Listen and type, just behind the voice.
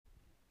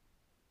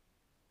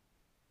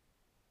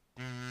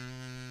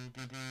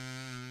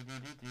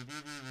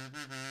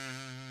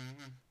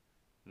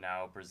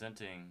Now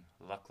presenting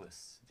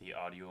Luckless, the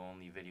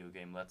audio-only video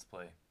game Let's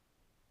Play.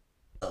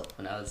 Oh,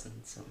 when I was in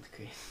 7th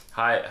grade.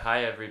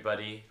 Hi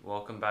everybody.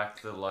 Welcome back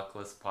to the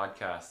Luckless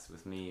podcast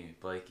with me,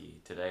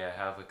 Blakey. Today I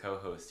have a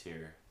co-host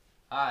here.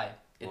 Hi,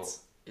 it's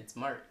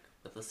Mark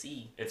with a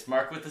C. It's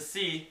Mark with a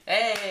C.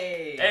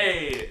 Hey!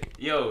 Hey!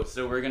 Yo,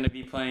 so we're gonna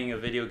be playing a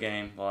video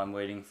game while I'm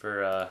waiting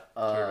for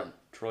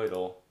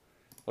Troidal.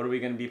 What are we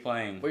gonna be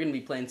playing? We're gonna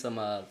be playing some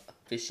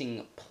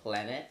Fishing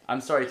Planet.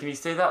 I'm sorry, can you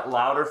say that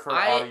louder for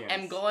our audience? I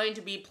am going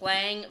to be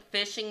playing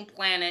Fishing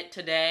Planet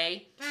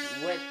today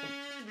with...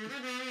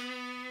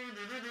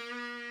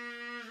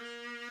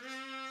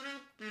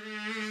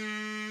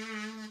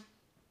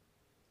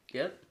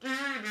 Yep.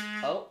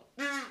 Oh.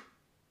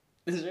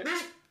 Is there...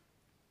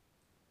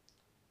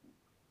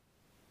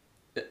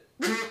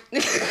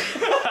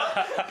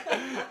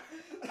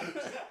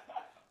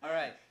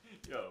 Alright.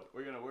 Yo,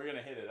 we're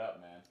gonna hit it up,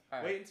 man. All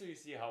right. Wait until you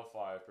see how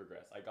far I've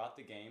progressed. I got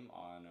the game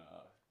on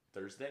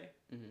Thursday.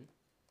 Mm-hmm.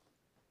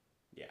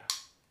 Yeah.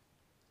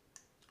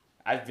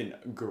 I've been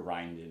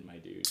grinding, my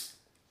dude.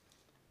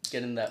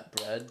 Getting that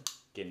bread.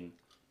 Getting...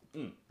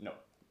 No.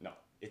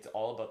 It's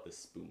all about the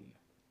spoon.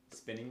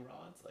 Spinning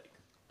rods, like...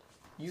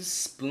 Use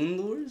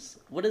spoon lures?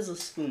 What is a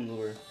spoon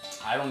lure?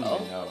 I don't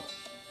even know.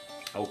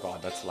 Oh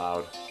god, that's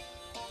loud.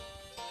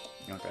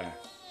 Okay.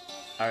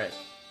 Alright.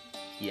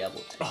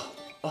 Diablo 2.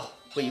 Oh.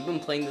 Wait, you've been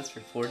playing this for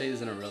 4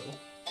 days in a row?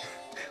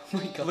 Oh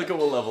my god. Look at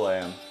what level I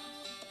am.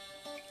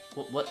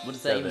 What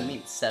does that even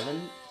mean?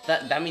 7?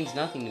 That means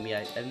nothing to me.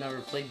 I've never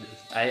played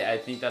this. I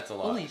think that's a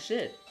lot. Holy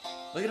shit.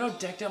 Look at how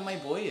decked out my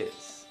boy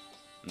is.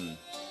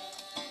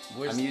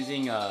 Where's... I'm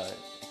using a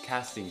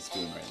casting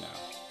spoon right now.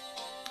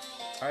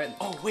 Alright.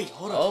 Oh, wait,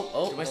 hold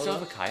on. Do I still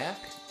have a kayak?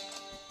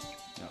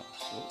 No.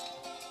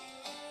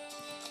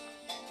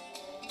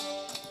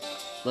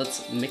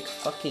 Let's make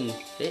fucking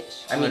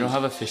fish. I don't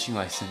have a fishing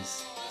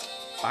license.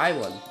 Buy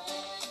one.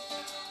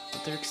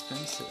 But they're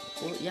expensive.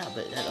 Well, yeah,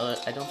 but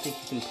I don't think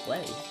you can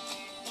play.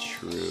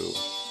 True.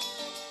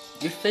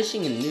 You're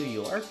fishing in New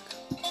York?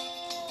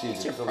 Dude,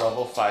 It's the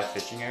level 5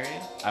 fishing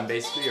area. I'm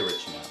basically a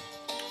rich man.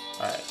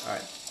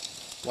 Alright.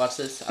 Watch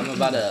this. I'm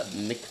about to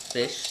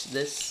McFish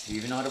this. Do you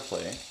even know how to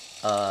play?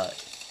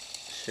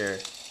 Sure.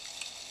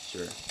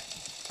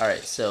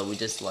 Alright, so we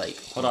just like...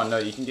 Hold on, no,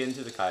 you can get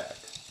into the kayak.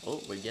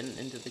 Oh, we're getting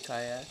into the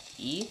kayak.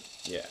 E?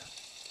 Yeah.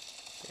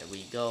 There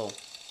we go.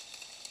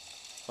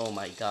 Oh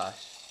my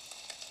gosh.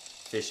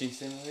 Fishing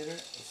simulator?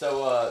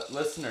 So,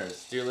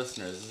 dear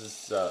listeners, this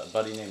is a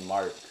buddy named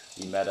Mark.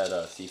 We met at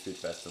a seafood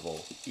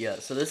festival. Yeah,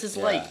 so this is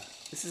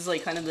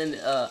like kind of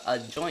a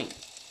joint.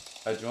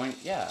 A joint?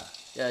 Yeah.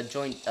 Yeah, a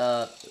joint,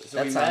 So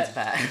that sounds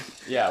bad.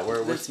 Yeah,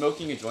 we're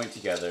smoking a joint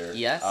together.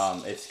 Yes.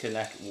 It's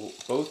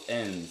both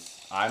ends.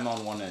 I'm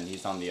on one end,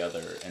 he's on the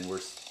other, and we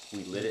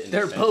lit it in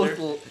They're the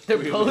center. They're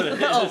We both. lit it in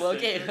the Oh,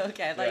 okay.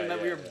 center. I thought you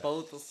meant we were Yeah.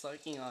 both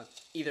sucking on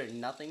either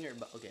nothing or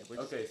okay.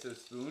 Okay, so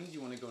spoons,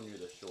 you want to go near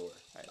the shore.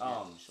 Right,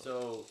 yeah, sure.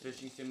 So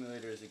Fishing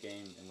Simulator is a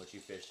game in which you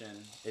fish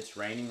in. It's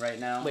raining right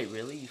now. Wait,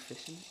 really? You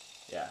fishing?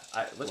 Yeah.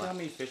 Look at how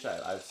many fish I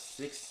have. I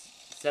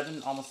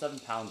have almost 7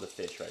 pounds of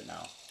fish right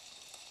now.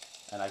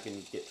 And I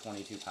can get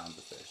 22 pounds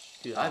of fish.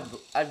 Dude,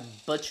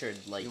 I've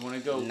butchered like you want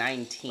to go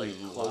 19 like,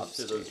 close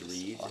lobsters. to those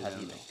reeds. I'll And have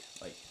then, you know.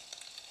 like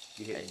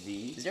you hit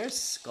Z. Is there a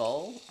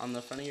skull on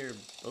the front of your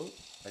boat?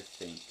 I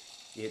think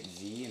you hit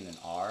Z and then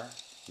R.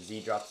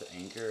 Z drops the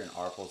anchor and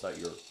R pulls out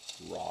your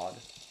rod.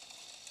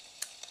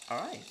 All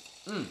right.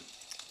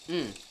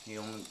 You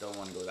don't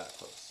want to go that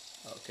close.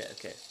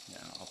 Okay. Yeah,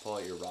 I'll pull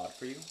out your rod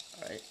for you.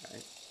 All right.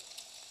 Here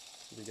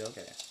we go.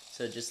 Okay.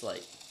 So just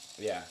like.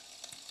 Yeah.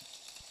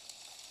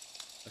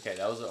 Okay,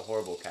 that was a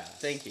horrible cast.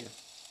 Thank you.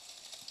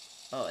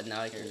 Oh, and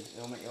now I can. Here,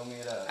 you want me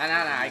to... No,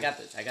 I got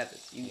this.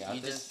 You got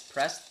this? just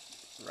pressed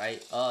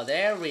right. Oh,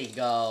 there we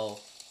go.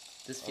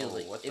 This feels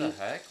like. What the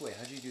heck? Wait,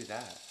 how'd you do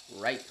that?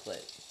 Right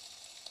click.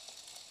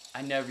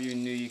 I never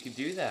even knew you could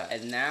do that.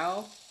 And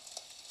now.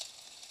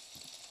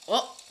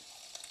 Oh.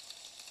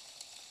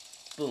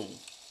 Boom.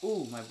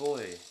 Ooh, my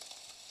boy.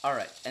 All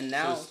right, and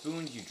now. So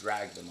spoons, you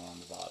drag them on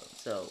the bottom.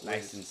 So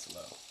nice and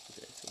slow.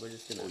 Okay, so we're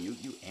just gonna. Oh, you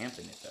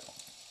amping it though.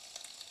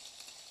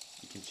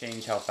 You can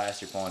change how fast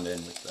you're pulling it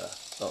in with the.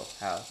 Oh,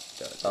 how?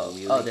 The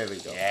wheelie. Oh, there we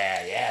go.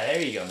 Yeah, there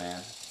you go,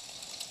 man.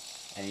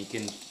 And you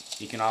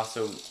can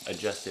also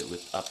adjust it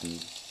with up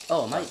and.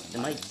 Oh,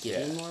 am I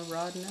getting more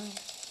rod now?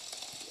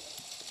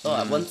 Oh,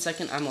 at 1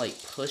 second I'm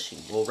like pushing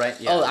it. Well, right.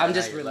 Yeah. Oh, I'm now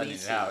just you're letting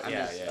releasing. it out.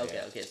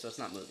 Okay, so it's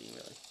not moving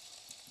really.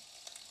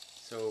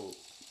 So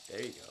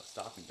there you go.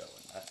 Stop and go.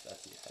 And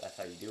that's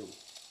how you do.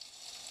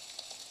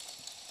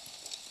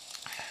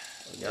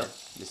 Yep.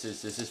 This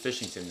is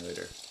Fishing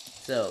Simulator.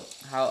 So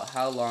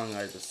how long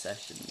are the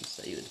sessions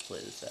that you would play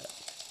this at?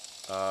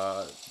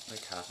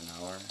 Like half an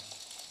hour.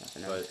 Half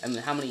an hour. But- I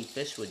mean, how many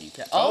fish would you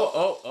catch?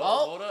 Oh,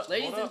 hold up,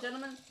 ladies hold and up.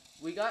 gentlemen,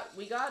 we got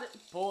it.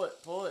 Pull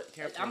it.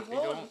 Careful. I'm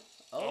pulling.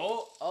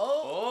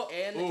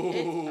 And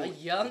Ooh. it's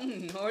a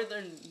young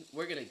northern.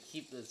 We're gonna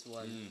keep this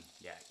one.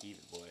 Yeah, keep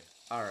it, boy.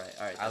 All right.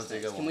 That That's was a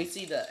nice. good Can we one.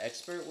 see the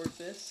expert work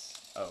this?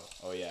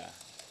 Oh yeah.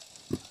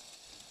 What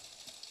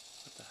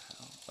the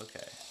hell?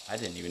 Okay. I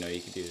didn't even know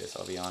you could do this,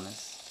 I'll be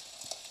honest.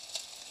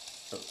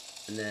 Oh,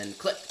 and then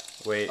click.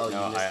 Wait, Oh,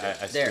 no, you missed I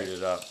it. screwed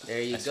it up.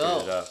 There you I go.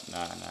 screwed it up.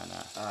 Nah.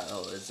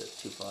 Is it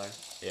too far?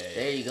 Yeah.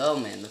 There you go,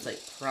 man. That's like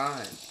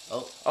prime.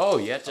 Oh,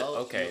 you have to. Oh,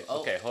 okay.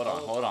 oh, Okay. Hold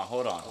on.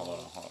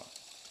 oh.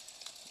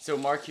 So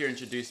Mark here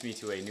introduced me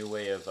to a new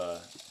way of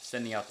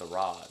sending out the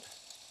rod,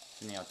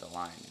 sending out the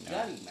line. You You know.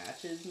 got any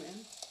matches,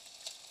 man?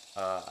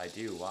 I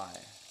do. Why?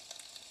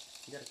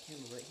 You got a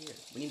camera right here.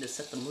 We need to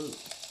set the mood.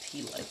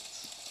 Tea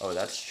lights. Oh,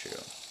 that's true.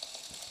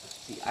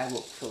 See, I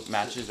will filter.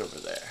 Matches over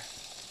there.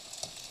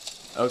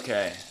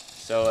 Okay.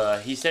 So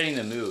he's setting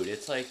the mood.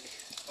 It's like.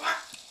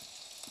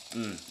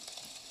 Is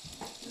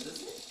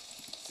this it?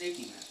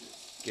 Safety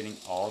matches. Getting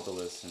all the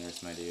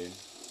listeners, my dude.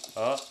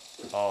 Oh,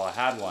 I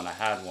had one.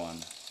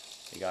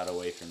 They got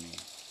away from me.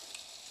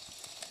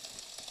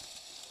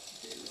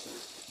 Okay, this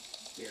is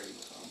very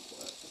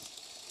complex.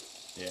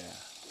 Yeah.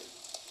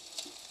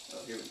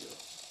 Oh, here we go.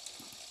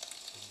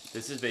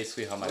 This is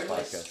basically how my Where do I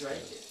podcast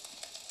strike goes. it?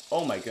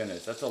 Oh my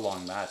goodness, that's a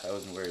long match. I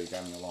wasn't aware you were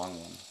grabbing a long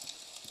one.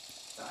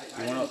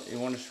 You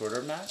want a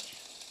shorter match?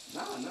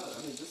 No, I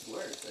mean, this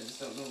works. I just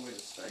don't know where to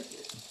strike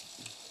it.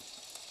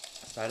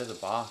 Side of the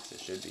box,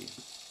 it should be.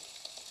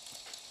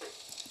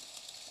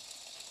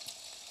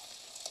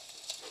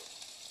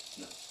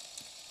 No.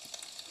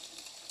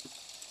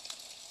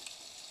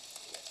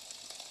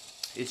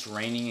 It's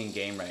raining in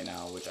game right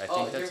now, which I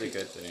think that's a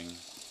good thing.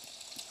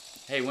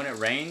 Hey, when it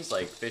rains,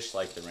 like, fish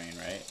like the rain,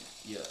 right?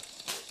 Yeah.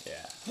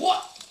 Yeah.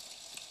 What?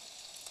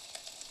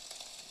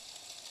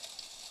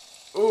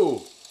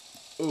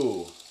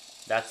 Ooh.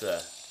 That's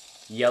a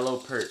yellow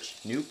perch.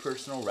 New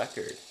personal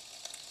record.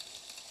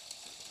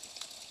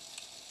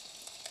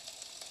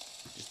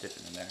 Just dip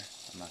it in there.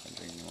 I'm not going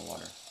to drink any more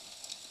water.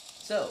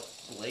 So,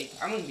 Blake,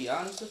 I'm gonna be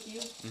honest with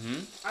you.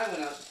 I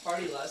went out to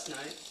party last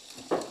night,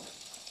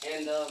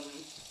 and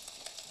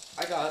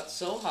I got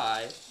so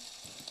high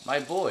My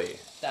boy.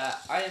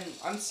 that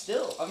I'm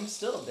still a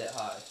bit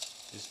high.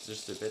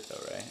 Just a bit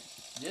though, right?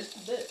 Just a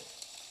bit.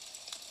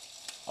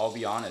 I'll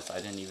be honest, I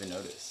didn't even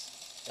notice.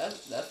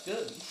 That's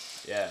good.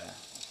 Yeah.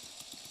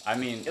 I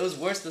mean, It was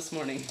worse this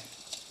morning.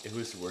 it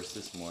was worse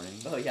this morning.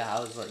 Oh yeah, I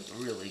was like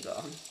really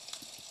gone.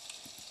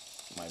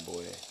 My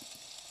boy.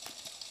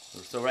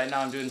 So right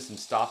now I'm doing some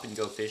stop and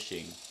go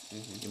fishing.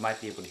 You might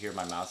be able to hear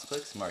my mouse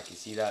clicks. Mark, you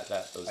see those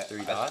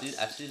three dots?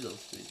 I see those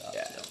 3 dots.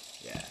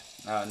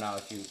 Yeah. Now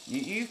if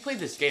you've played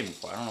this game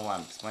before, I don't know why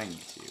I'm explaining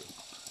it to you.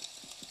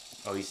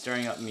 Oh, he's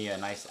stirring up me a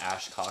nice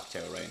ash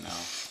cocktail right now.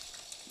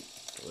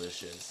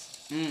 Delicious.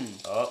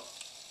 Oh,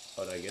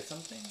 did I get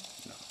something?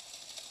 No.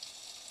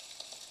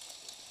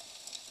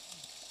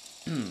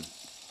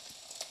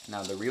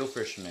 Now the real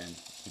fisherman,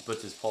 he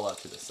puts his pole out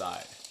to the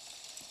side.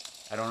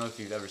 I don't know if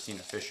you've ever seen a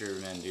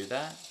fisherman do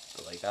that,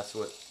 but like that's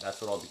what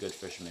all the good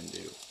fishermen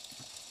do.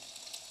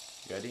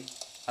 You ready?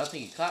 I don't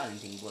think you caught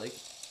anything, Blake.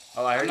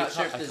 Oh, I already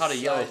sure caught, if I caught a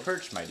this yellow side-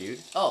 perch, my dude.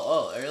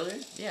 Oh, earlier?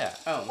 Yeah.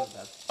 Oh, my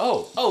bad.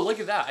 Oh, look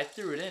at that. I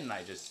threw it in and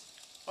I just...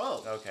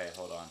 Oh. Okay,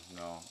 hold on.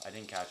 No, I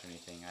didn't catch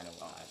anything. I know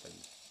what happened.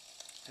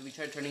 Have you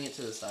tried turning it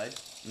to the side?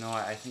 No,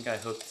 I think I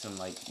hooked some,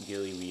 like,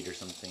 gillyweed or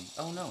something.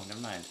 Oh, no,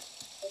 never mind.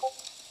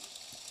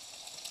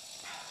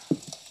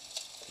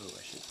 Ooh,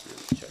 I should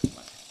really check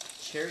my...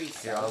 Cherry Here,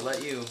 salad. I'll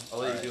let you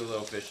do a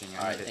little fishing. I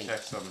Alright, need to thank check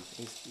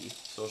you. some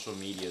social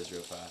medias real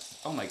fast.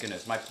 Oh my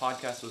goodness, my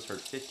podcast was heard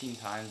 15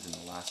 times in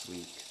the last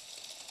week.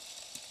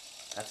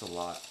 That's a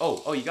lot.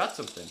 Oh, you got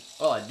something.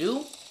 Oh, I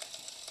do?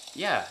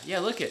 Yeah,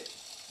 look it.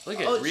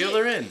 Oh, Reel shit.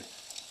 her in.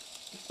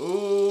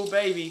 Ooh,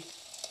 baby.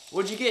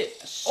 What'd you get?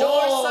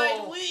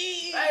 Shoreside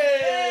weed!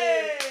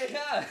 Hey!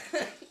 Yeah.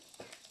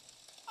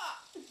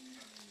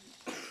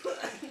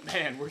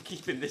 Man, we're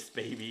keeping this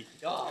baby.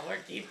 Oh, we're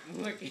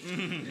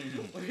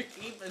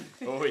keeping.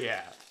 Oh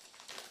yeah.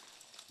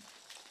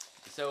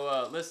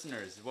 So,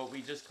 listeners, what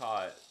we just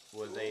caught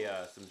was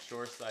some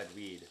shoreside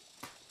weed.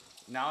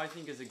 Now I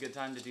think is a good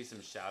time to do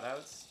some shout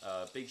outs.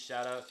 Big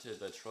shout out to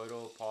the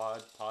Troidal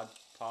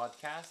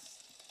podcast.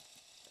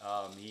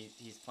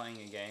 He's playing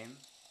a game.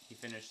 He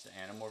finished the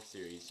Animorph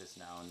series just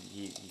now and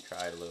he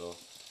cried a little.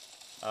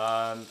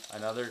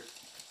 Another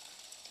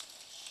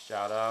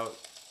shout out.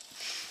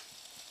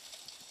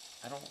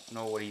 I don't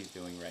know what he's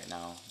doing right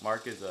now.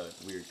 Mark is a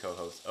weird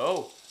co-host.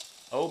 Oh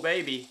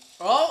baby.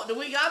 Oh, do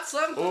we got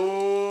something?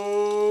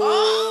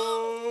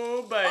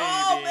 Oh, baby.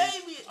 Oh,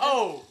 baby.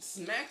 Oh.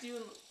 Smacked you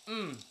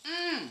in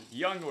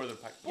Young Northern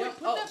Pike. Boy, Yo,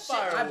 put that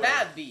fire shit, my away.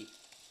 bad beat.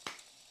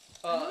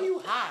 I know you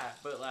high,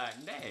 but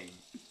like, dang.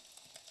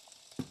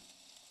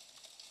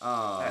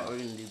 Alright, we're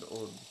gonna do the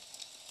old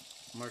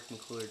Mark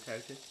McClure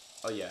tactic.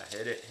 Oh yeah,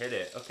 hit it.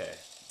 Okay,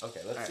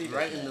 let's Alright, see this.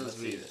 right in man. those Let's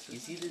see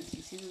reeds.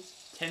 You see this?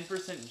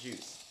 10%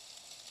 juice.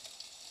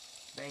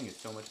 Bang is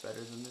so much better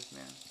than this,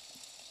 man.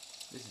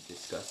 This is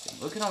disgusting.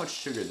 Look at how much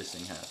sugar this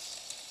thing has.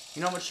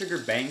 You know how much sugar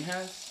Bang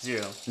has?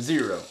 0.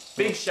 0.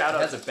 Big shout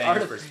out to That's Bang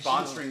for artificial.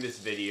 sponsoring this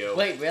video.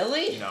 Wait,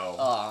 really? No.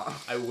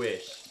 Aw. I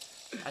wish.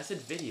 I said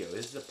video.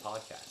 This is a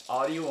podcast.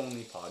 Audio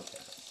only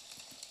podcast.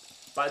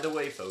 By the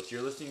way, folks,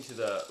 you're listening to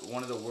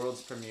one of the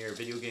world's premier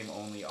video game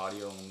only,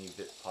 audio only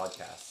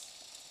podcasts,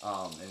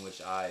 in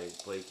which I,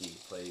 Blakey,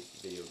 play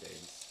video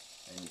games,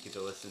 and you get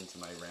to listen to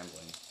my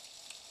rambling.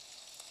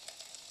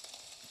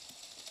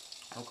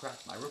 Oh crap,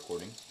 my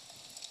recording.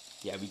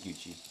 Yeah, we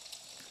Gucci.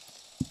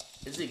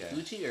 Is it Okay.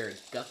 Gucci or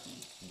Gucky?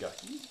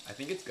 Gucky? I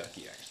think it's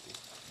Gucky, actually.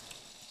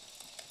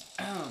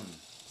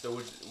 So,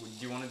 do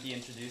you want to be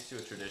introduced to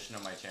a tradition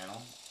of my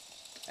channel?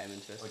 I'm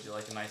interested. Would you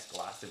like a nice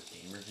glass of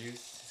gamer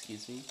juice?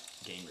 Excuse me?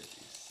 Gamer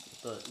juice.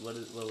 What would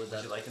Would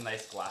that? you like a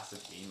nice glass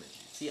of gamer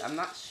juice? See, I'm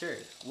not sure.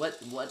 What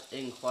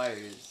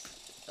inquires?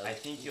 I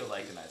think you'll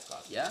like a nice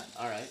glass of Yeah. juice.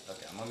 All right.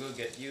 Okay, I'm gonna go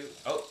get you.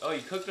 Oh,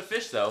 you cooked a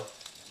fish though.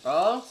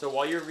 Oh, So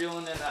while you're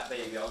reeling in that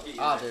baby, I'll get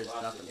you a Ah, nice there's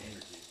glass nothing. of gamer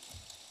juice.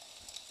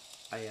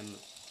 I am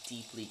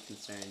deeply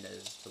concerned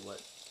as to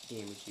what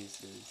gamer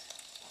juice is.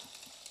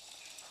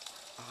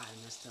 Ah, I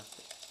messed up.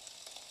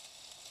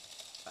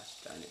 Gosh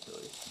darn it,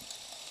 Billy.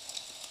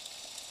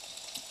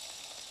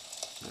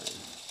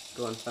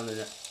 Go and find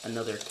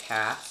another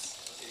cast.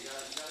 Okay, you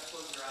gotta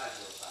close your eyes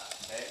real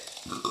fast, okay?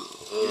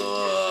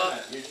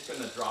 You're just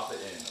gonna drop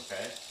it in,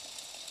 okay?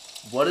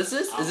 What is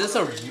this? I'm Is this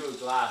gonna a bring you a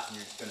glass and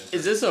you're just gonna.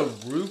 is this a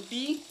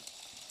roofie?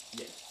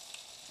 Yes.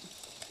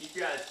 Keep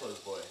your eyes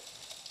closed, boy.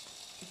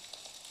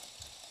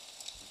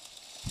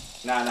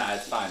 Nah,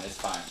 it's fine, it's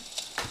fine.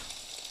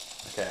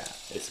 Okay,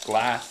 it's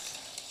glass.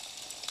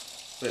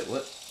 Wait,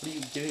 what are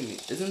you giving me?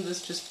 Isn't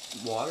this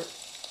just water?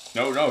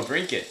 No,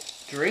 drink it.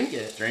 Drink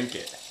it. Drink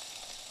it.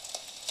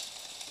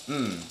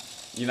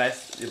 You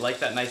like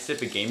that nice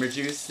sip of gamer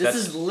juice? This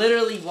is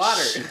literally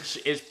water.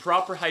 It's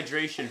proper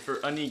hydration for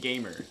any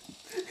gamer.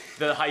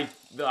 The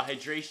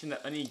hydration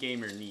that any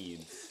gamer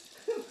needs.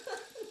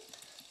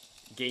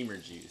 Gamer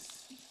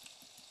juice.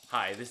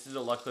 Hi, this is a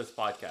Luckless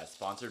podcast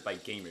sponsored by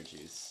Gamer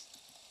Juice.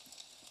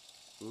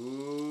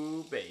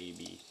 Ooh,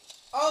 baby.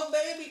 Oh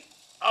baby.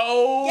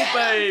 Oh, Get 'em!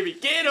 baby.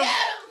 Get him!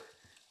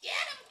 Get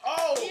him!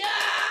 Oh!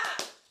 Yeah!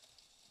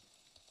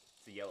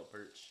 It's a yellow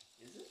perch.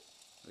 Is it?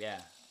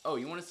 Yeah. Oh,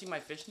 you want to see my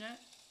fishnet?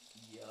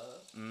 Yeah.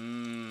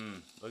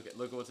 Look at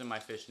what's in my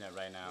fishnet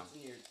right now. What's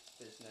in your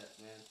fishnet,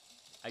 man?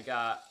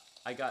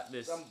 I got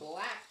this Some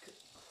black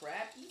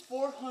crappie?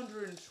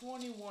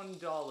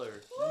 $421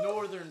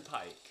 northern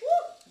pike.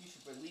 You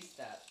should release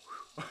that.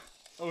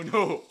 Oh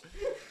no.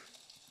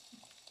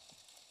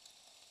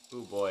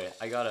 Oh boy,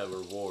 I got a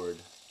reward.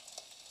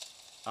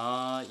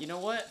 You know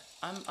what?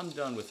 I'm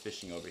done with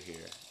fishing over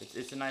here.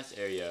 It's a nice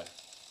area.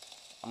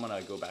 I'm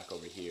gonna go back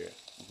over here.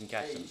 You can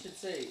catch Hey, them. you should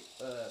say,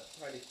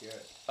 hi to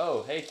Kiara.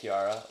 Oh, hey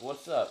Kiara,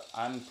 what's up?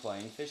 I'm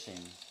playing fishing.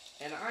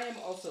 And I am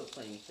also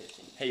playing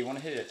fishing. Hey, you wanna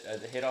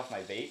hit off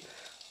my vape?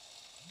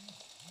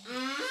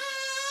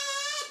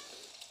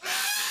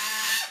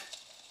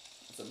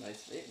 That's a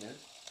nice bait, man.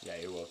 Yeah,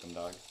 you're welcome,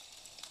 dog.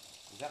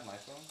 Is that my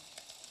phone?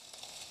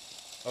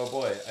 Oh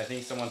boy, I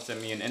think someone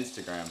sent me an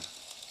Instagram.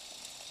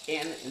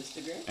 And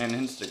Instagram? An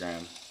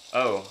Instagram.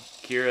 Oh,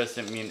 Kira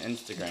sent me an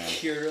Instagram.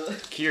 Kiara.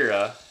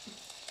 Kira,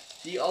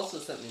 She also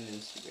sent me an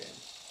Instagram.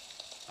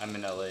 I'm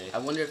in LA. I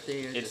wonder if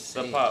they're It's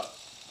the the same. pup.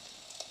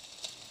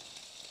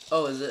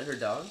 Oh, is it her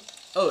dog?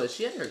 Oh, is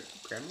she at her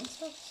grandma's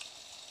house?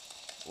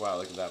 Wow,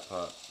 look at that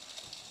pup.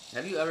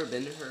 Have you ever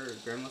been to her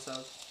grandma's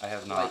house? I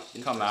have Like, not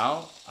in come person?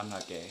 out. I'm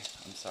not gay.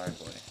 I'm sorry,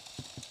 boy.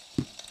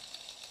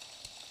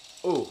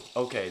 Oh,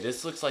 okay.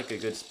 This looks like a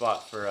good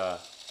spot for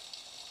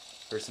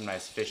some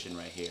nice fishing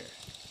right here.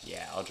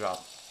 Yeah, I'll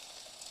drop.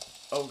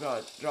 Oh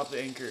God, drop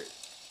the anchor.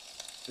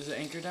 Is the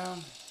anchor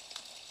down?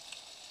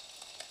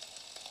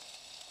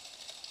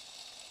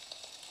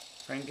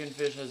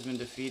 Frankenfish has been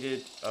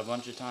defeated a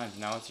bunch of times.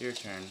 Now it's your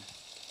turn.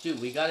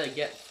 Dude, we gotta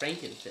get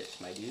Frankenfish,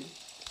 my dude.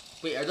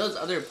 Wait, are those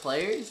other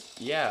players?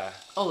 Yeah.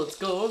 Oh, let's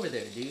go over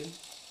there, dude.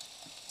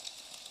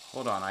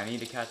 Hold on, I need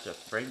to catch a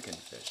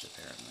Frankenfish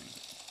apparently.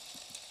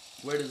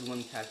 Where does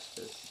one catch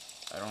this?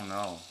 I don't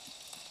know.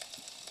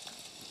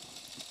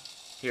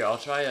 Here, I'll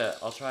try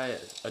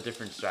a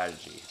different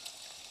strategy.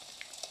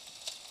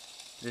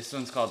 This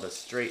one's called the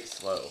straight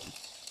slow.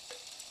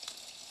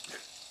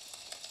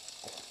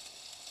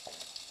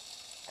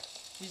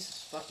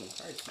 Jesus fucking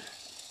Christ.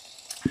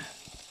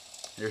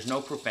 There's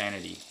no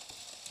profanity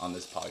on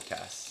this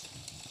podcast.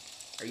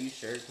 Are you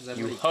sure? Because I've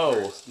You already hoe.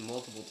 cursed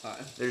multiple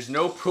times. There's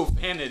no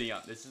profanity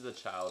on. This is a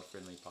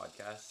child-friendly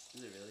podcast.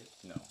 Is it really?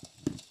 No.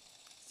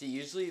 See,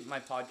 usually my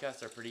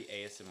podcasts are pretty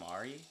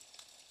ASMR-y.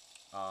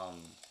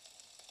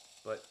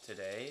 But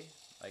today,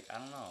 like, I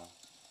don't know.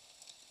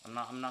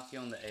 I'm not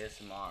feeling the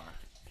ASMR.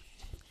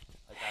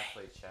 Like, I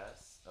play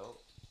chess. Oh.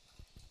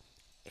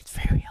 It's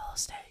fair real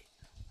estate.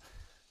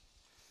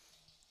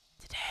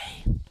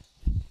 Today,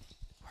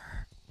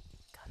 we're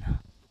gonna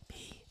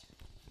be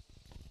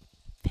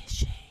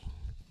fishing,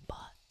 but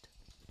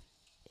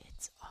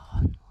it's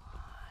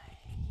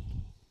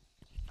online.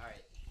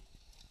 Alright.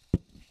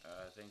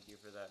 Thank you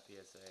for that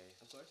PSA.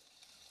 Of course.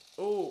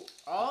 Oh!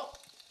 Oh!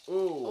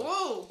 Ooh.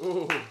 Ooh.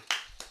 Ooh.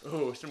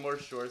 Ooh, some more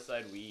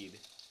shoreside weed.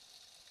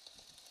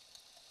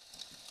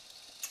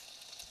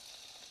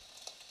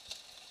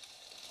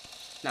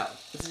 Now,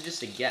 this is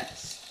just a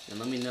guess, and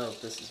let me know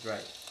if this is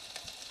right.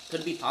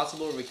 Could it be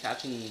possible we're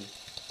catching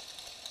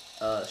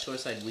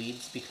shoreside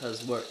weeds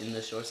because we're in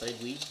the shoreside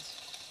weeds?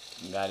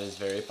 That is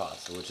very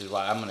possible, which is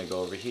why I'm gonna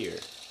go over here.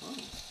 Oh.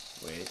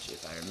 Which,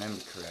 if I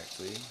remember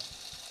correctly,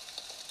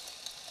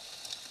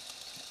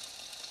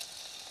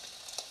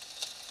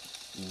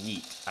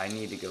 yeet. I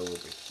need to go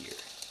over here.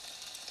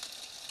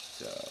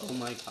 So. Oh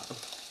my god.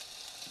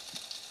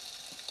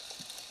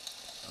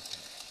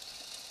 Okay.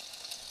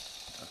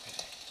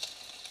 Okay.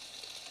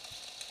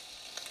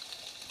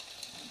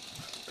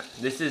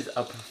 This is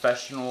a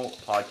professional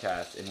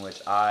podcast in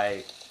which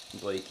I,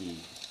 Blakey,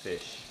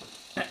 fish.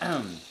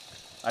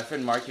 My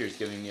friend Mark here is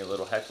giving me a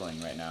little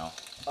heckling right now.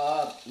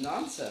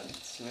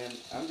 Nonsense, man.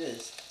 I'm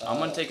just. I'm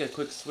gonna take a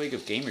quick swig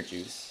of gamer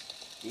juice.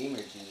 Gamer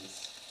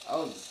juice. I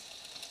was.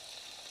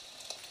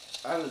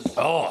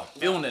 Oh,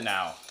 feeling it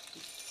now.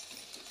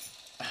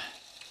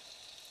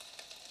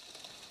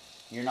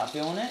 You're not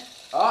feeling it?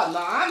 Oh,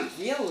 no, I'm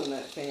feeling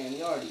it, fam.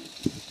 You already.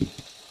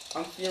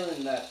 I'm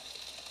feeling that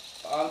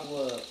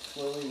agua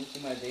flowing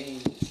through my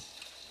veins.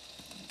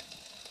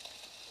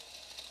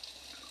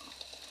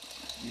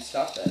 You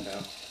stop that now.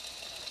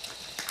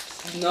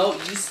 No,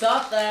 you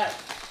stop that.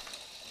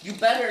 You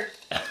better.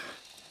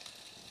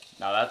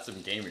 Now that's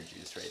some gamer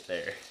juice right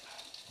there.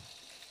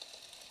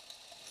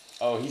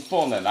 Oh, he's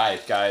pulling a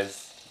knife,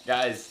 guys.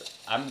 Guys,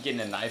 I'm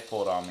getting a knife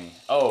pulled on me.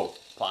 Oh,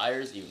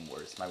 pliers, even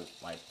worse.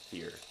 My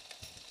fear.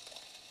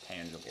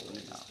 Tangible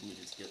right now. Let me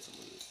just get some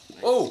of this. Nice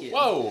Oh, skin.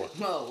 whoa!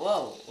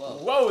 Whoa.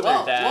 Whoa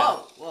there, Dad.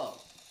 Whoa.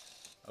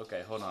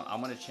 Okay, hold on.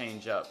 I'm gonna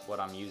change up what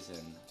I'm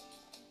using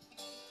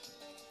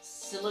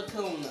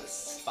Silicone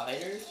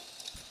spider?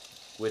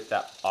 with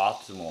that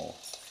optimal.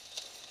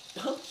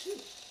 Oh,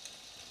 shoot.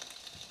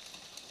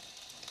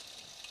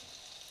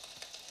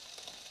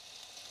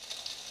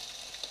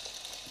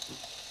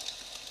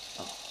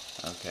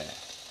 Okay.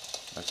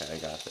 Okay, I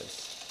got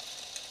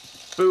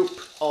this.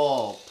 Boop!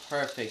 Oh,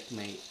 perfect,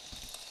 mate.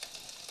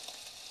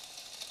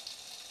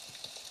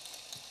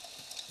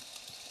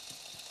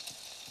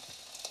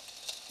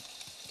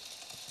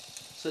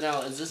 So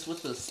now, is this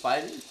with the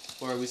spider,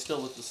 or are we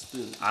still with the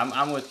spoon?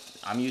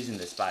 I'm using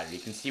the spider. You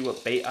can see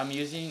what bait I'm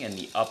using in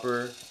the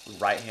upper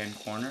right-hand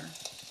corner.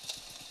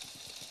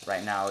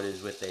 Right now it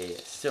is with a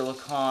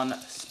silicone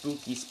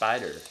spooky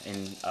spider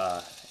in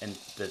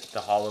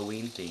the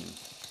Halloween theme.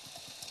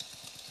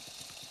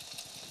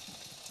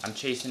 I'm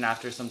chasing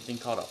after something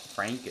called a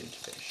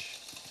frankenfish.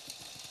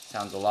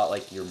 Sounds a lot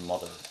like your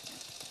mother.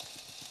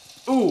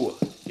 Ooh!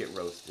 Get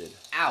roasted.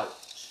 Ouch.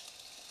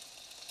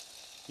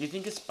 You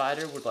think a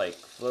spider would like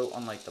float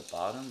on like the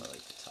bottom or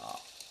like the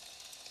top?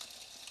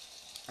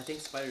 I think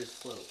spiders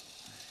float.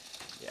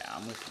 Yeah,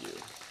 I'm with you.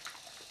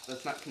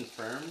 That's not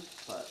confirmed,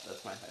 but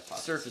that's my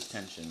hypothesis. Surface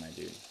tension, my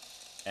dude.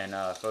 And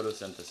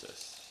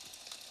photosynthesis.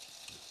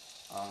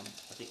 I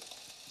think...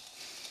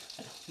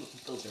 I don't know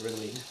if those are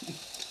related.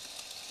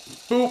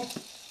 Boop!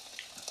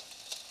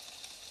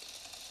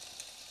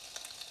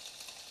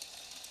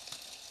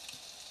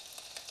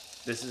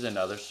 This is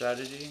another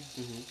strategy.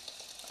 Mm-hmm.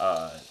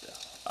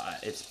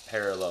 It's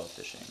parallel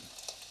fishing.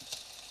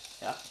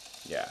 Yeah?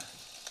 Yeah.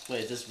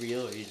 Wait, is this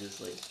real, or are you just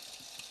like...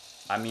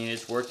 I mean,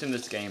 it's worked in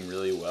this game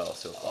really well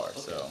so far, okay.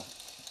 so...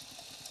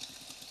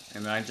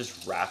 And then I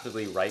just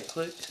rapidly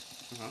right-click,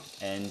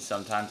 and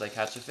sometimes I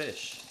catch a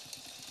fish.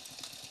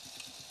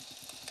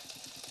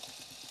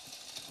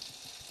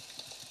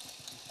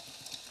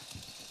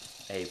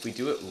 Hey, if we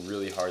do it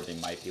really hard, they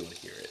might be able to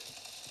hear it.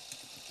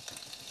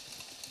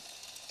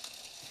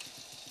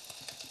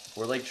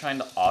 We're like trying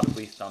to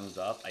audibly thumbs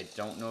up. I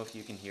don't know if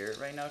you can hear it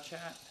right now,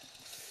 chat.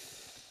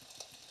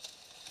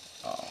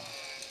 Oh.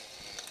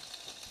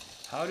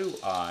 How do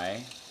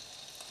I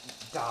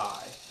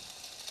Die.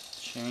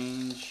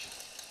 change?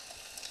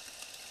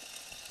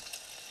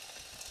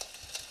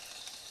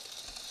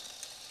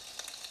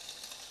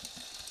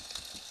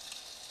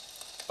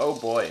 Oh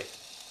boy.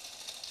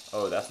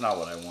 Oh, that's not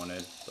what I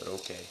wanted, but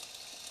okay.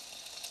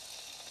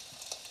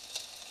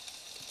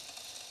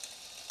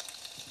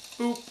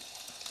 Boop.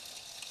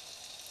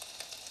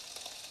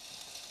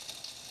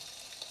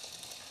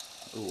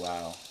 Ooh,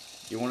 wow.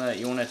 You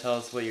wanna tell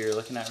us what you're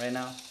looking at right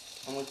now?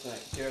 I'm looking at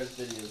Kara's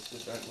videos,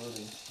 which aren't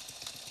loading.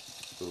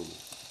 Ooh,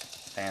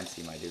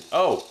 fancy, my dude.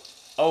 Oh,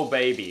 oh,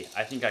 baby.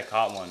 I think I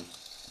caught one.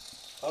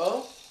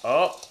 Oh?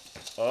 Oh,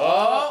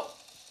 Oh!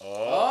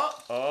 oh,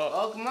 oh,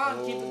 Oh, come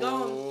on, keep it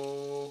going.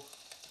 Oh,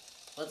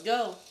 Let's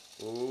go.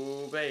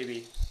 oh,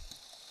 baby.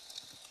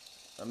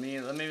 Let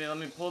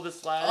me pull this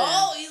slide.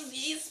 Oh,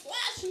 he's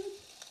splashing.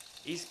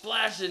 He's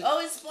splashing. Oh,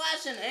 he's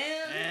splashing,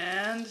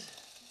 and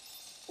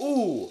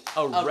ooh,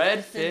 a red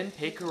redfin fin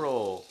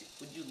pickerel.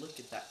 would you look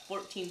at that?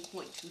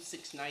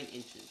 14.269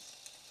 inches.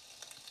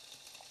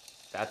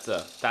 That's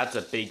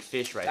a big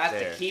fish right That's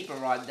there. That's a keeper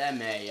right there,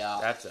 man, y'all.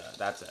 That's a.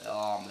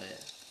 Oh, man.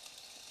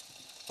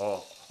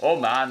 Oh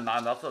man,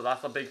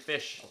 that's a big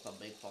fish. That's a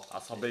big fucking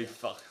That's a fish. big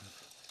fucking.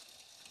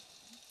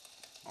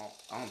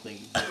 I don't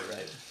think you did it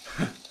right.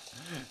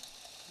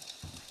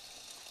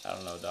 I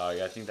don't know, dog.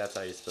 I think that's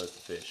how you're supposed to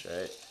fish,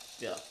 right?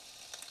 Yeah.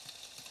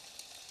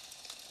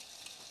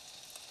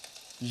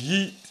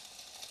 Yeet.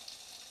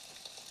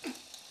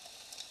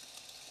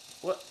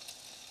 What?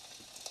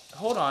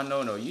 Hold on,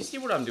 no. You see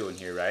what I'm doing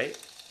here, right?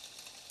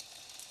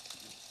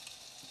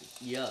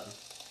 Yeah.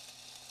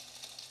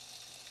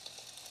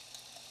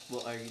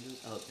 What are you doing?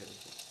 Oh, okay.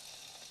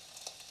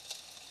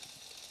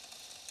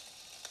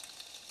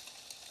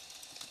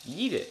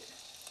 Yeet it.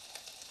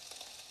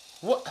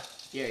 What?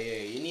 Yeah.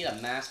 You need a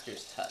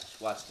master's touch.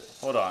 Watch this.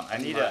 Hold on. I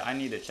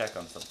need to check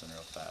on something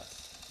real fast.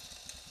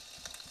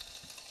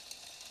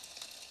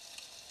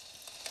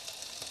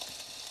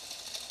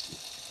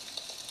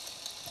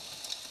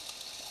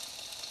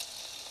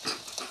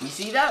 You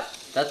see that?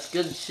 That's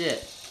good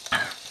shit.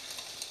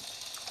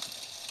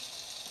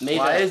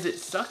 Why is it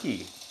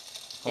sucky?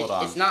 Hold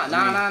on. It's not. No,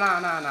 man.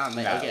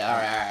 No. Okay, all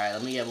right.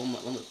 Let me get one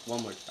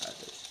more try at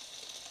this.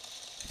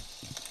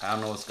 I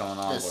don't know what's going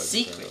on. The boys and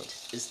secret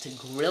girls. is to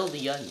grill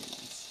the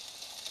onions.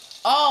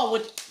 Oh,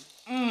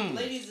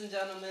 ladies and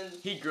gentlemen,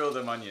 He grilled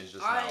them onions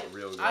just now,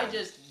 real good. I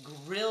just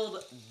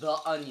grilled the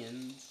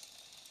onions.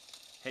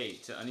 Hey,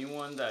 to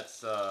anyone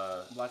that's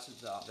Watch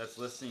it off. that's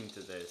listening to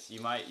this, you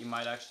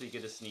might actually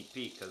get a sneak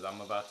peek because I'm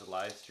about to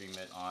live stream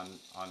it on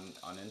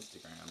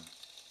Instagram,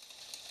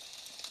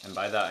 and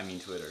by that I mean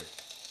Twitter.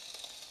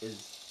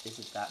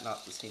 Isn't that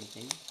not the same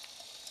thing?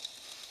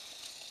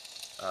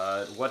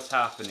 What's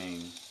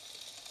happening?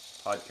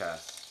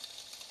 Podcast.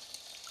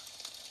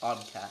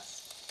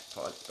 Oddcast.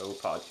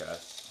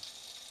 Podcast.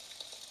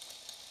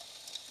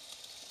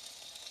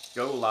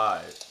 Go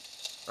live.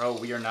 Oh,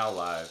 we are now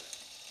live.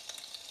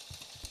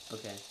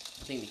 Okay.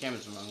 I think the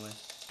camera's the wrong way.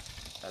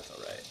 That's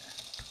alright.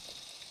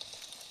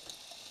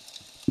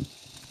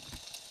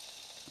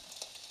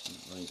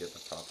 Let me get the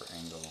proper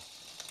angle.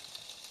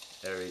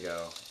 There we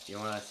go. You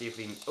wanna see if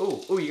we can...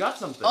 Oh, you got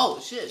something. Oh,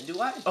 shit.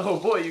 Do I? Oh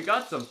boy, you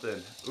got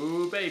something.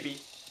 Ooh,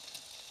 baby.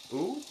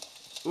 Ooh.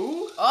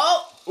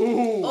 Oh!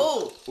 Ooh.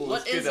 Oh! Ooh,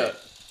 What is it?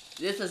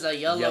 This is a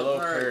yellow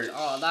perch.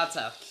 Oh, that's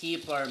a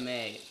keeper,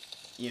 mate.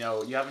 You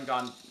know, you haven't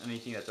gotten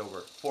anything that's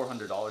over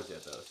 $400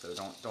 yet, though, so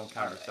don't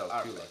count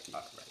yourself too lucky.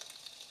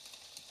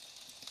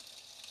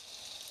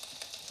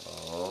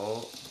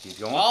 Oh, he's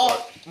going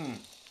for it.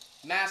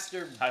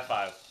 Master. High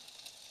five.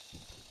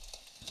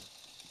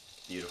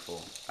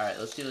 Beautiful. Alright,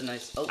 let's do a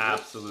nice... Oh,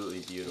 Absolutely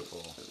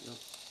beautiful. There we go.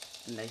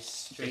 A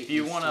nice straight. If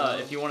you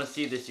wanna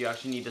see this, you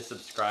actually need to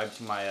subscribe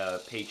to my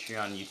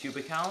Patreon YouTube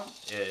account.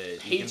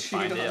 You can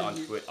find it on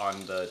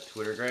the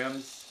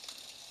Twittergrams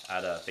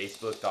at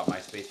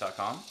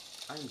facebook.myspace.com.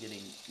 I'm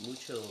getting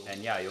mucho.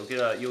 And yeah, you'll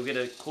get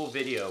a cool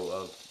video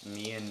of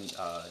me and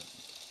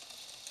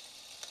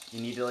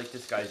you need to like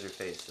disguise your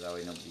face so that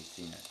way nobody's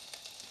seen it.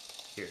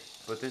 Here,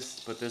 put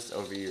this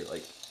over your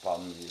like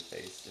bottom of your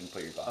face and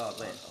put your glasses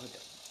on. Okay.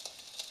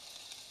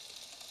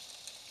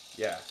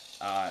 Yeah.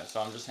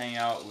 So I'm just hanging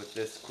out with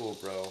this cool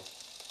bro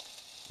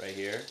right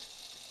here.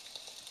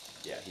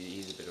 Yeah,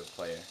 he's a bit of a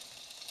player.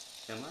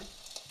 Am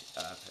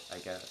I? I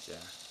guess,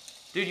 yeah.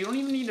 Dude, you don't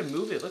even need to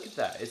move it. Look at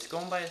that. It's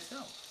going by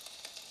itself.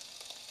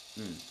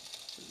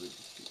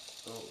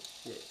 Oh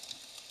shit.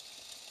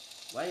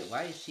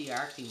 Why is she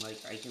acting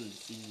like I can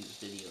see these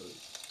videos?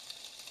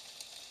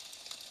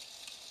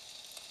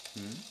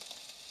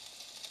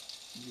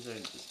 These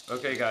aren't just...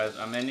 Okay, guys,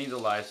 I'm ending the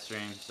live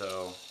stream,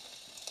 so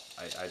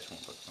I just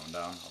won't put the phone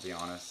down, I'll be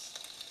honest.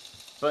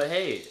 But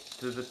hey,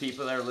 to the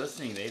people that are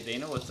listening, they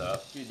know what's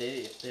up. Dude,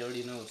 they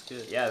already know what's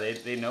good. Yeah,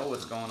 they know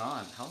what's going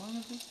on. How long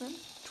has this been?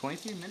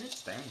 23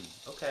 minutes? Dang.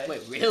 Okay.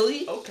 Wait,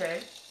 really?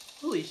 Okay.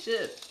 Holy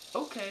shit.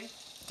 Okay.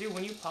 Dude,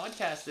 when you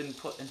podcast and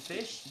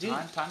fish, dude,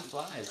 time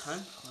flies. Time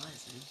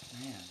flies, dude.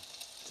 Man.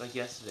 It's like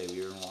yesterday, we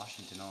were in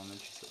Washington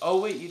Elementary School. Oh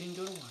wait, you didn't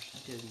go to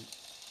Washington. I didn't.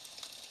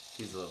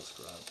 He's a little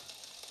scrub.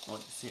 Oh,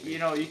 you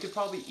know, you could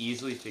probably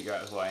easily figure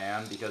out who I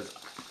am because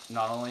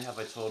not only have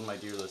I told my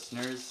dear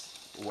listeners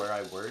where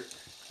I work,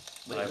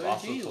 but I've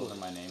also told them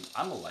my name.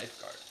 I'm a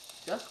lifeguard.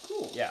 That's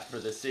cool. Yeah, for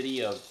the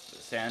city of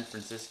San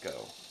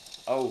Francisco.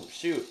 Oh,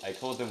 shoot, I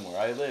told them where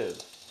I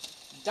live.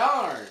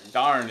 Darn!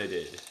 Darn it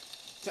did.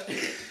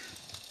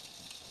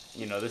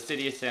 You know, the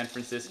city of San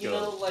Francisco. You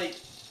know, like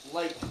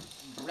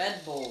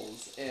Red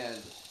Bulls and...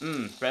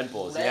 Red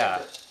Bulls,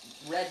 yeah.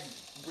 Red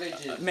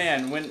Bridges.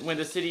 Man, when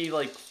the city,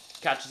 like,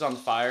 catches on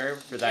fire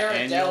for that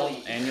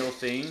annual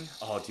thing.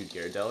 Oh, dude,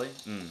 Ghirardelli?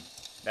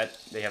 That,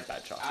 they have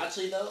bad chocolate.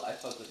 Actually, though, I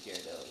fuck with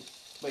Ghirardelli.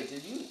 Wait,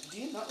 do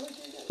you not like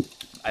Ghirardelli?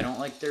 I don't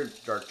like their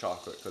dark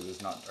chocolate because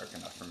it's not dark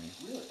enough for me.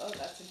 Really? Oh,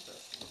 that's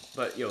interesting.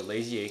 But, yo,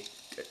 Lazy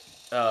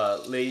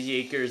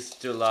Acres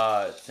de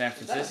la San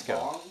Francisco. Is that a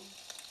bong?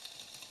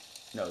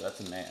 No, that's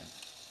a man.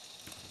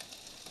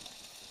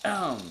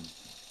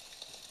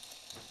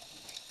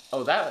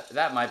 Oh,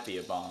 that might be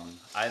a bong.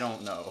 I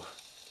don't know.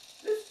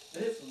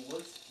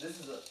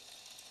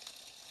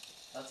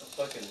 That's a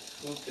fucking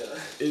hookah.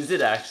 Is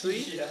it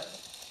actually? Yeah.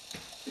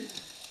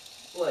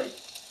 Like,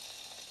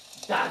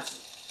 that's...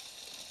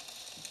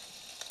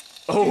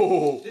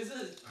 Oh! This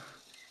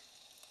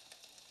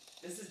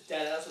is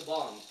Dad, that's a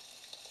bomb.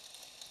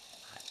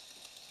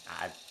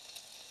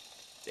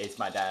 It's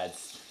my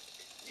dad's.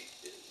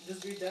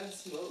 Does your dad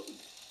smoke?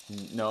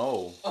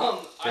 No.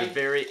 They're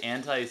very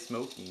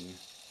anti-smoking.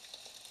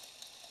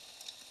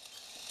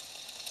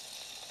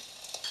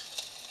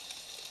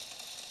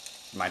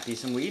 Might be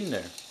some weed in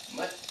there.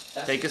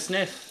 Take a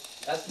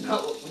sniff. That's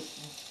not what we...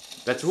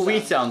 That's what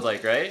weed sounds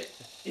like, right?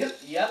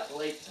 Yep,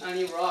 like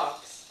tiny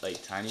rocks.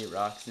 Like tiny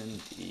rocks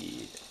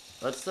indeed.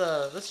 Let's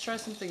try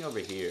something over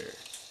here.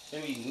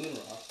 Maybe moon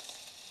rocks.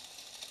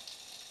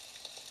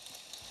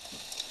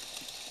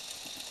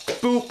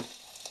 Boop!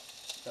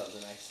 That was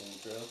an excellent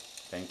throw.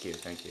 Thank you.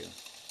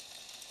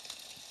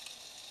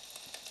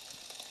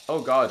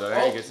 Oh god, did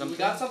I get something? We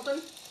got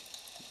something?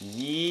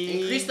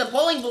 Yee. Increase the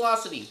pulling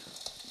velocity.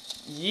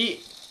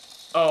 Yee.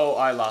 Oh,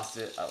 I lost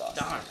it.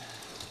 Darn.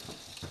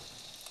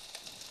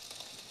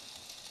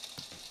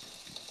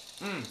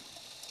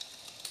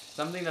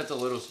 Something that's a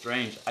little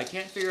strange. I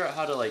can't figure out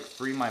how to like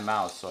free my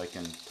mouse so I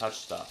can touch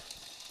stuff.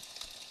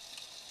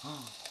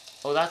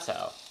 Oh, that's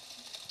how.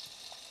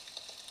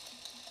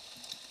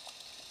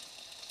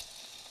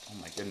 Oh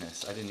my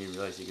goodness, I didn't even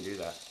realize you could do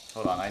that.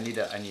 Hold on, I need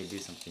to do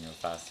something real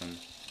fast then.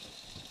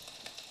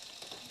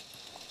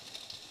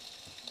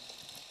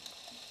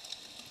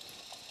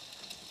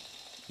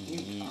 Can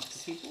you talk to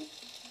people?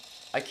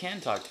 I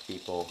can talk to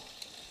people.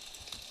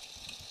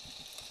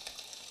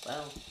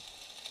 Wow.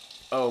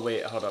 Oh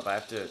wait, hold up. I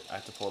have to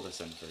pull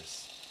this in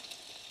first.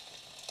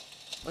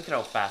 Look at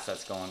how fast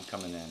that's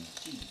coming in.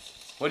 Jeez.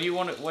 What do you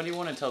want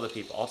to tell the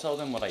people? I'll tell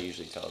them what I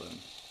usually tell them.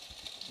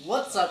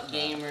 What's up,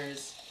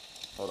 gamers?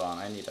 Hold on,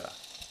 I need a.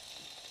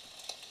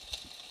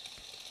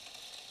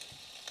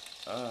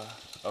 Oh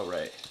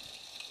right.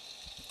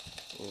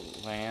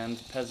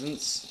 Land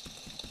peasants,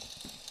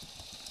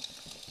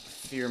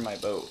 fear my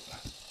boat.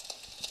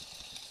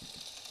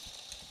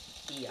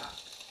 Yeah.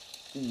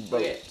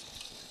 Boat. Okay.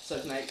 So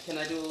can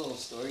I do a little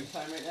story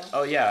time right now?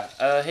 Oh yeah.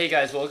 Hey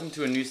guys, welcome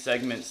to a new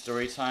segment,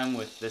 Story Time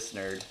with this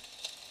nerd.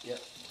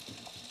 Yep.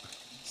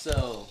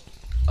 So,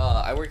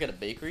 I work at a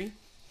bakery,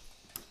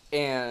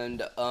 and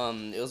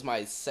it was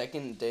my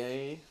second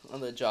day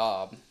on the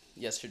job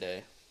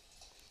yesterday.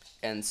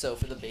 And so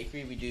for the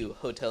bakery, we do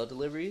hotel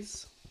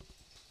deliveries.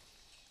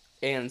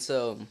 And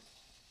so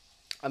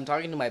I'm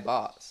talking to my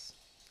boss,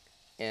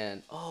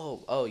 and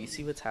you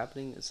see what's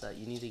happening is that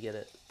you need to get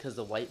it because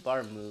the white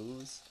bar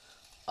moves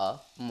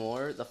up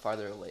more the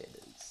farther away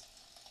it is.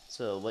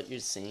 So what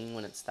you're seeing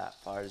when it's that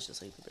far is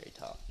just like the very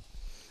top.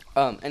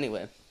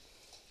 Anyway.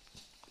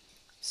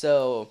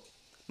 So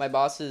my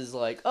boss is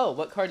like, "Oh,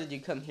 what car did you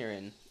come here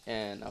in?"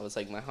 And I was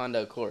like, "My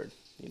Honda Accord,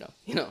 you know,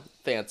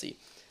 fancy."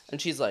 And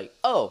she's like,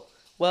 "Oh,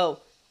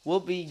 well, we'll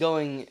be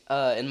going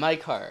in my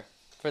car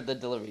for the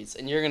deliveries,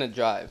 and you're gonna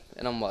drive."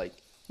 And I'm like,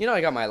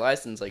 I got my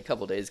license like a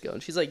couple days ago.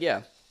 And she's like,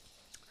 "Yeah."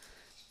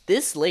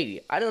 This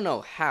lady, I don't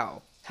know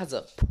how, has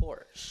a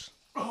Porsche.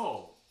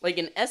 Oh. Like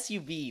an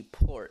SUV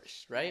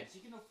Porsche, right? So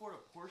you can afford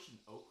a Porsche in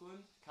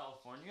Oakland,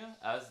 California,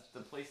 as the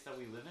place that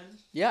we live in?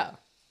 Yeah.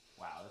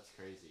 Wow, that's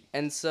crazy.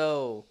 And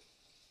so,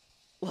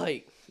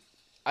 like,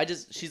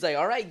 she's like,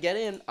 "All right, get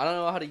in. I don't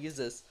know how to use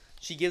this."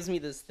 She gives me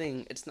this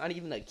thing. It's not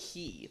even a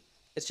key.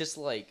 It's just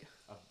like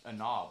a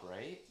knob,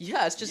 right?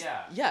 Yeah, it's just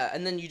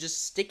and then you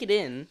just stick it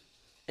in,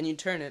 and you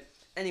turn it.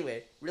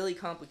 Anyway, really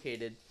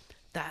complicated.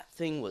 That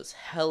thing was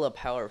hella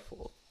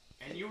powerful.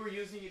 And you were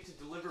using it to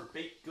deliver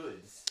baked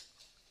goods.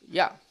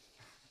 Yeah.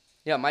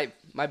 Yeah, my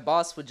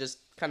boss would just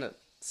kind of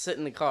sit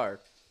in the car,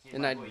 Hey,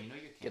 and my I'd boy, you know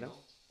your get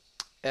candle?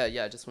 out.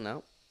 Yeah, I just went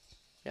out.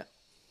 Yeah.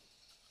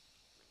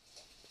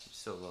 You're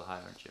still a little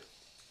high, aren't you?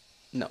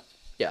 No.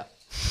 Yeah.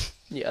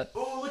 Yeah.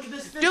 Oh, look at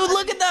this fish! Dude,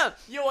 look at that!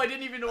 Yo, I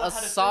didn't even know I had a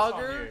fish sauger?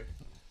 on here.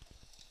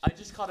 I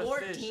just caught a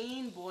fish.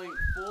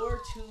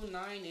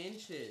 14.429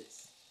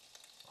 inches.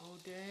 Oh,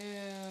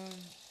 damn.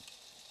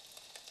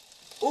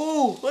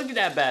 Ooh, look at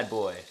that bad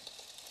boy.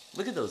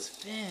 Look at those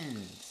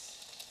fins.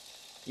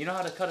 You know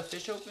how to cut a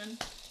fish open?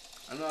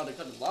 I know how to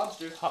cut a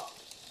lobster.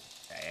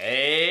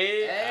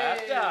 Hey,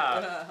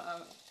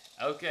 after.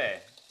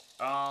 Okay.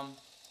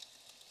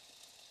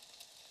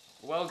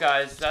 Well,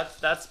 guys,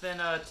 that's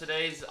been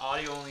today's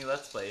audio only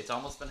Let's Play. It's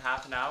almost been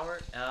half an hour,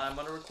 and I'm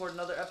gonna record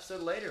another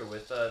episode later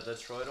with the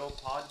Troidal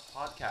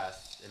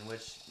podcast, in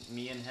which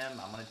me and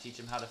him, I'm gonna teach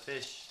him how to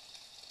fish.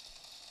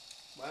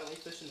 Why don't we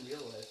fish in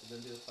real life and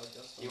then do a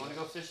podcast? You want to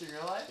go fish in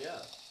real life?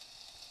 Yeah.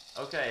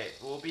 Okay,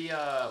 we'll be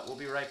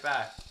right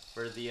back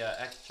for the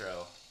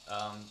extro.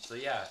 So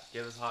yeah,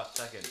 give us a hot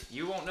second.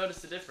 You won't notice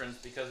the difference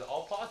because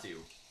I'll pause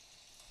you.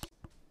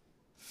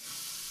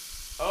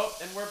 Oh,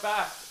 and we're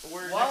back.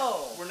 We're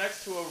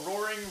next to a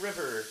roaring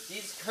river.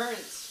 These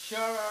currents sure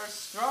are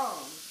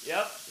strong.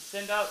 Yep,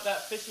 send out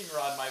that fishing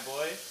rod, my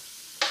boy.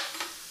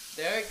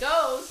 There it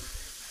goes.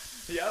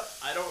 Yep,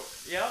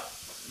 yep.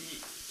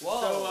 Whoa.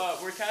 So,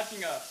 we're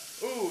catching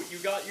ooh, you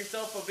got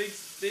yourself a big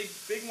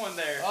one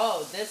there.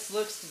 Oh, this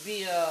looks to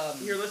be,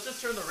 Here, let's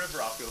just turn the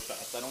river off real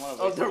fast. I don't want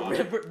to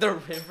waste the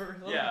river?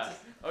 Yeah,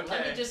 okay.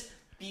 Let me just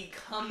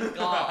become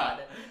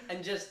God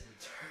and just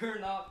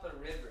turn off the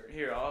river.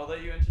 Here, I'll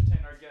let you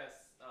entertain our guests.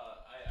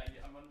 I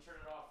gonna turn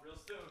it off real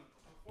soon.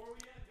 Before we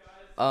end,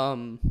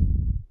 guys.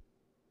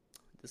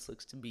 This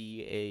looks to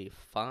be a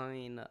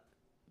fine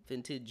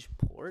vintage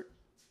port.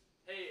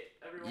 Hey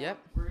everyone, Yep.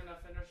 We're gonna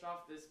finish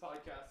off this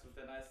podcast with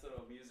a nice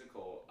little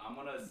musical. I'm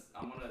gonna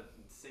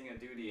sing a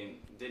ditty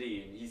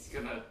and he's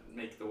gonna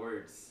make the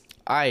words.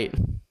 Alright.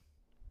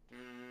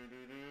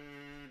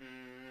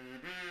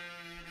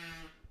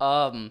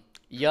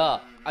 Yeah,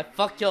 I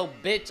fuck your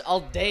bitch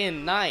all day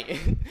and night.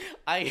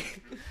 I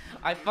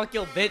fuck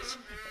your bitch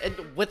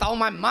with all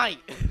my might.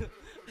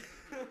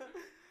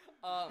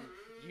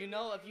 You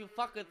know, if you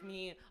fuck with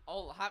me,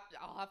 I'll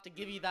have to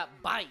give you that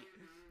bite.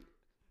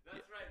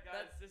 That's right,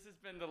 guys. This has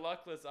been the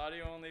Luckless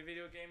audio only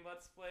video game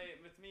Let's Play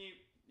with me,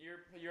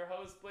 your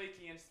host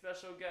Blakey, and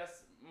special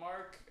guest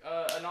Mark,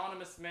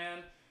 anonymous man,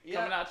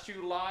 coming at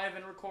you live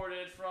and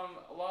recorded from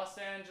Los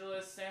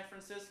Angeles, San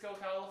Francisco,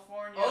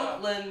 California,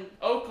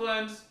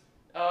 Oakland.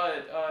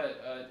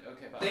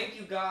 Okay, bye. Thank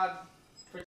you, God.